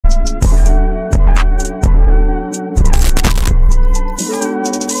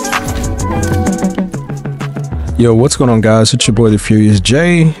Yo, what's going on, guys? It's your boy the Furious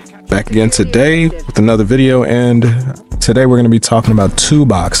J, back again today with another video, and today we're going to be talking about two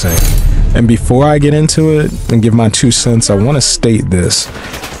boxing. And before I get into it and give my 2 cents, I want to state this.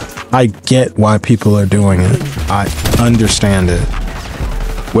 I get why people are doing it. I understand it.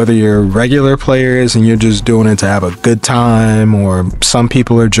 Whether you're regular players and you're just doing it to have a good time, or some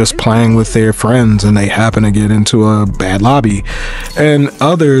people are just playing with their friends and they happen to get into a bad lobby, and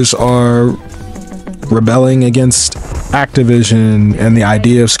others are rebelling against Activision and the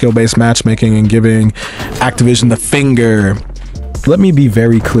idea of skill-based matchmaking and giving Activision the finger. Let me be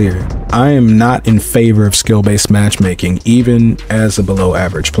very clear. I am not in favor of skill-based matchmaking, even as a below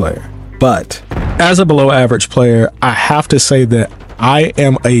average player. But as a below average player, I have to say that I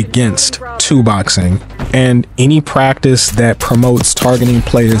am against two boxing and any practice that promotes targeting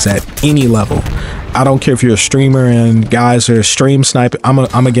players at any level. I don't care if you're a streamer and guys are stream sniping.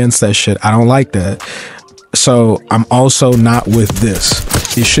 I'm against that shit. I don't like that. So I'm also not with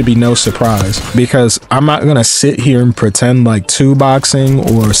this. It should be no surprise, because I'm not gonna sit here and pretend like two boxing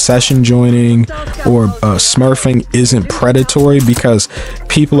or session joining or smurfing isn't predatory, because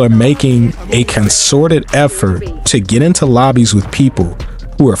people are making a concerted effort to get into lobbies with people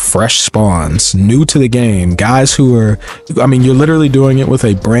who are fresh spawns, new to the game, guys who are, I mean, you're literally doing it with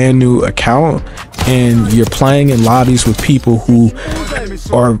a brand new account, and you're playing in lobbies with people who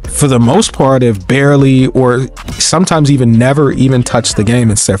are, for the most part, have barely or sometimes even never even touched the game.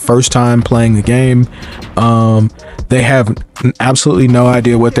 It's their first time playing the game. They have absolutely no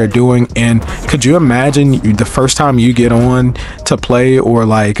idea what they're doing. And could you imagine the first time you get on to play, or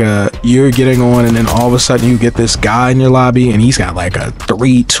like you're getting on and then all of a sudden you get this guy in your lobby and he's got like a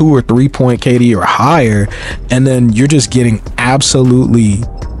 2 or 3 point KD or higher, and then you're just getting absolutely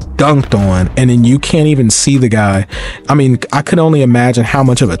dunked on, and then you can't even see the guy. I mean, I could only imagine how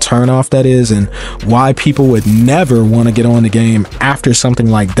much of a turnoff that is, and why people would never want to get on the game after something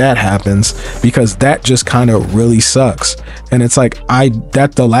like that happens, because that just kind of really sucks. And it's like,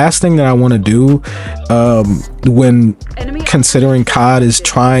 the last thing that I want to do when considering COD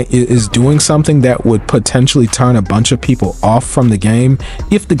is doing something that would potentially turn a bunch of people off from the game,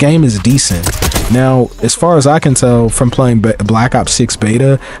 if the game is decent. Now, as far as I can tell from playing Black Ops 6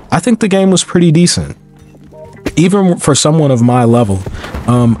 beta, I think the game was pretty decent. Even for someone of my level,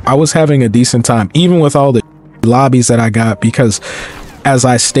 I was having a decent time, even with all the lobbies that I got, because as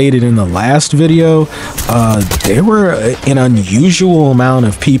I stated in the last video, there were an unusual amount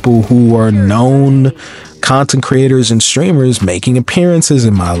of people who are known content creators and streamers making appearances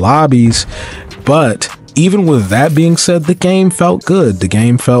in my lobbies. But even with that being said, the game felt good. The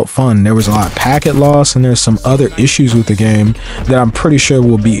game felt fun. There was a lot of packet loss, and there's some other issues with the game that I'm pretty sure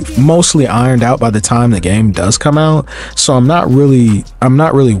will be mostly ironed out by the time the game does come out. So I'm not really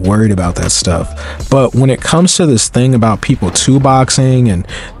worried about that stuff. But when it comes to this thing about people two boxing, and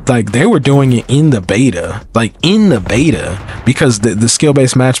like they were doing it in the beta, because the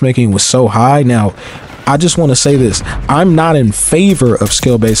skill-based matchmaking was so high. Now, I just want to say this. I'm not in favor of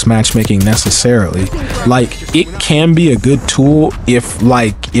skill-based matchmaking necessarily. Like, it can be a good tool if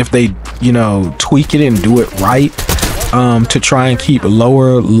they, you know, tweak it and do it right, to try and keep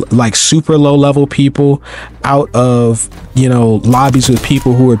lower, like super low level people out of, you know, lobbies with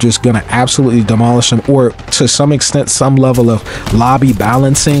people who are just gonna absolutely demolish them, or to some extent some level of lobby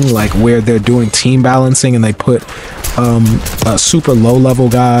balancing, like where they're doing team balancing and they put a super low level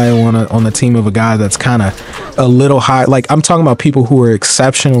guy on the team of a guy that's kind of a little high. Like, I'm talking about people who are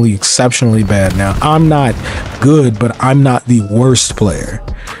exceptionally bad. Now, I'm not good, but I'm not the worst player.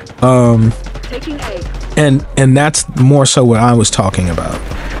 And that's more so what I was talking about.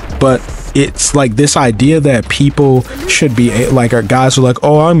 But it's like this idea that people should be like, our guys are like,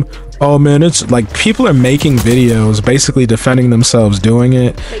 oh man, it's like people are making videos basically defending themselves doing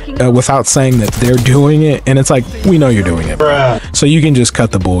it without saying that they're doing it. And it's like, we know you're doing it, so you can just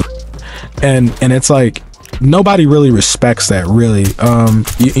cut the bull. And it's like, nobody really respects that, really.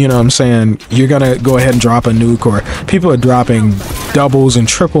 You know what I'm saying? You're gonna go ahead and drop a nuke, or people are dropping doubles and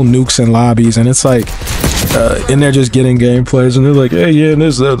triple nukes in lobbies, and it's like, and they're just getting gameplays, and they're like, hey, yeah, and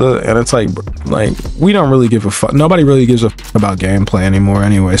this, and it's like we don't really give a fuck. Nobody really gives a fuck about gameplay anymore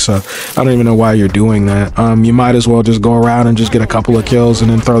anyway, so I don't even know why you're doing that. You might as well just go around and just get a couple of kills and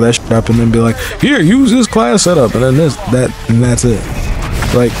then throw that shit up and then be like, here, use this class setup, and then and that's it.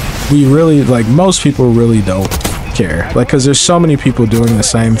 Like, we really, like, most people really don't care, like, because there's so many people doing the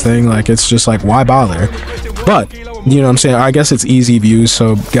same thing. Like, it's just like, why bother? But you know what I'm saying, I guess it's easy views,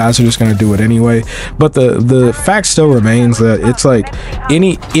 so guys are just gonna do it anyway. But the fact still remains that it's like,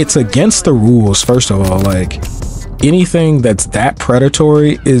 it's against the rules, first of all. Like, anything that's that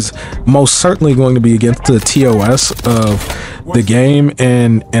predatory is most certainly going to be against the TOS of the game.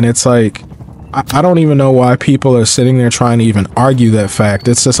 And it's like, I don't even know why people are sitting there trying to even argue that fact.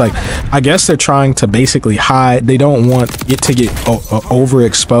 It's just like, I guess they're trying to basically hide. They don't want it to get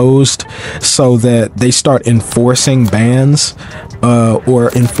overexposed, so that they start enforcing bans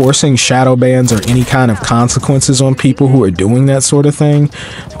or enforcing shadow bans or any kind of consequences on people who are doing that sort of thing.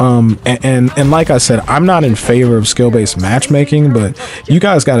 And like I said, I'm not in favor of skill-based matchmaking, but you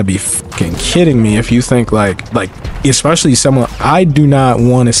guys got to be fucking kidding me if you think like especially someone, I do not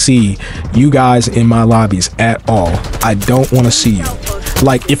want to see you guys in my lobbies at all. I don't want to see you.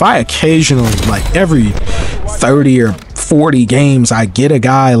 Like, if I occasionally, like every 30 or 40 games, I get a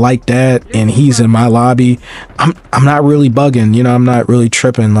guy like that and he's in my lobby, I'm not really bugging, you know, I'm not really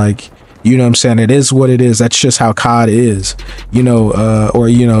tripping. Like, you know what I'm saying? It is what it is. That's just how COD is, you know, or,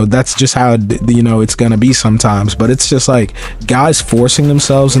 you know, that's just how, you know, it's going to be sometimes. But it's just like guys forcing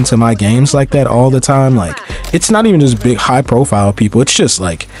themselves into my games like that all the time. Like, it's not even just big high profile people. It's just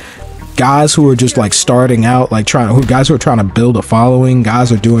like guys who are just like starting out, like guys who are trying to build a following, guys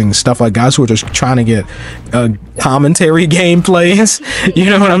who are doing stuff like guys who are just trying to get commentary gameplays.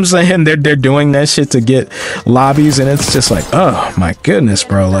 You know what I'm saying? They're doing that shit to get lobbies, and it's just like, oh my goodness,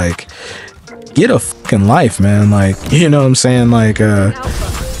 bro. Like, get a fucking life, man. Like, you know what I'm saying? Like,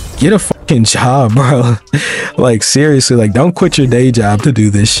 get a fucking job, bro. Like, seriously, like, don't quit your day job to do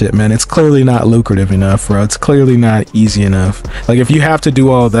this shit, man. It's clearly not lucrative enough, bro. It's clearly not easy enough. Like, if you have to do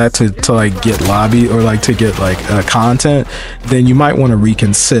all that to like get lobby or like to get like content, then you might want to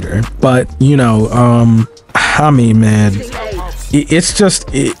reconsider. But, you know, I mean, man, it's just,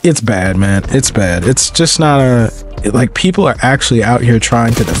 it's bad, man. It's bad. It's just not like, people are actually out here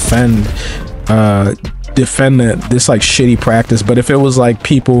trying to defend this like shitty practice. But if it was like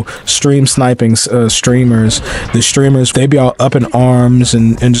people stream sniping streamers, the streamers, they'd be all up in arms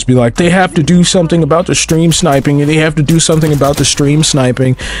and just be like, they have to do something about the stream sniping, and they have to do something about the stream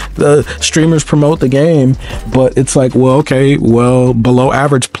sniping. The streamers promote the game. But it's like, well, okay, well, below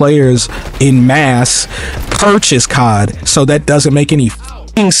average players in mass purchase COD, so that doesn't make any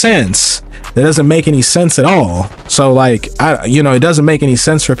sense. That doesn't make any sense at all. So like, you know, it doesn't make any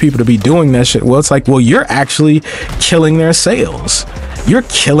sense for people to be doing that shit. Well, it's like, well, you're actually killing their sales. You're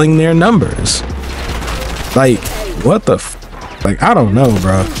killing their numbers. Like, what the like, I don't know,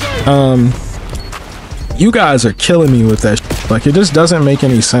 bro. You guys are killing me with that shit. Like, it just doesn't make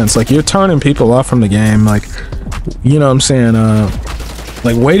any sense. Like, you're turning people off from the game. Like, you know what I'm saying?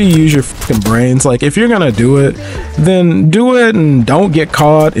 Like, way to use your fucking brains. Like, if you're gonna do it, then do it and don't get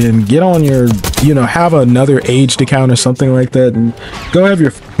caught, and get on your, you know, have another aged account or something like that, and go have your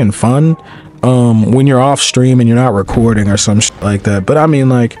fucking fun when you're off stream and you're not recording or some shit like that. But I mean,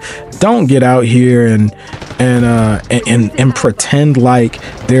 like, don't get out here and pretend like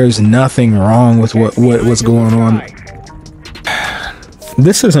there's nothing wrong with what's going on.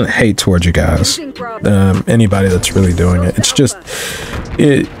 This isn't hate towards you guys, anybody that's really doing it. It's just,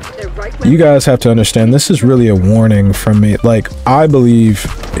 you guys have to understand, this is really a warning from me. Like, I believe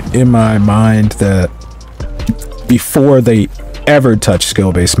in my mind that before they ever touch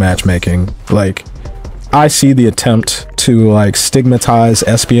skill-based matchmaking, like, I see the attempt to like stigmatize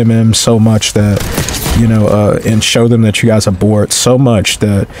sbmm so much that, you know, and show them that you guys are bored so much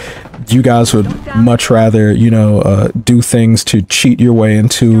that you guys would much rather, you know, do things to cheat your way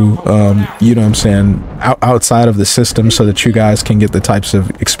into, you know what I'm saying, outside of the system, so that you guys can get the types of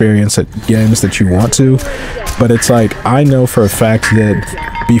experience at games that you want to. But it's like, I know for a fact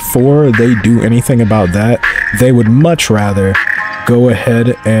that before they do anything about that, they would much rather go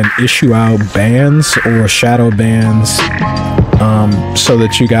ahead and issue out bans or shadow bans, so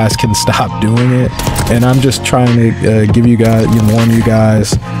that you guys can stop doing it. And I'm just trying to give you guys, warn you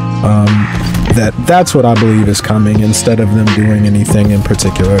guys, that's what I believe is coming, instead of them doing anything in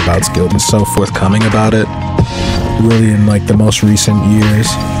particular about skill and so forthcoming about it really in like the most recent years.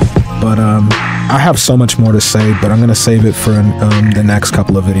 But I have so much more to say, but I'm gonna save it for the next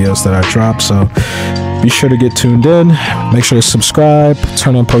couple of videos that I drop. So be sure to get tuned in, make sure to subscribe,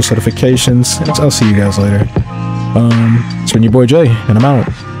 turn on post notifications, and I'll see you guys later. It's been your boy Jay, and I'm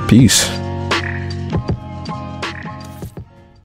out. Peace.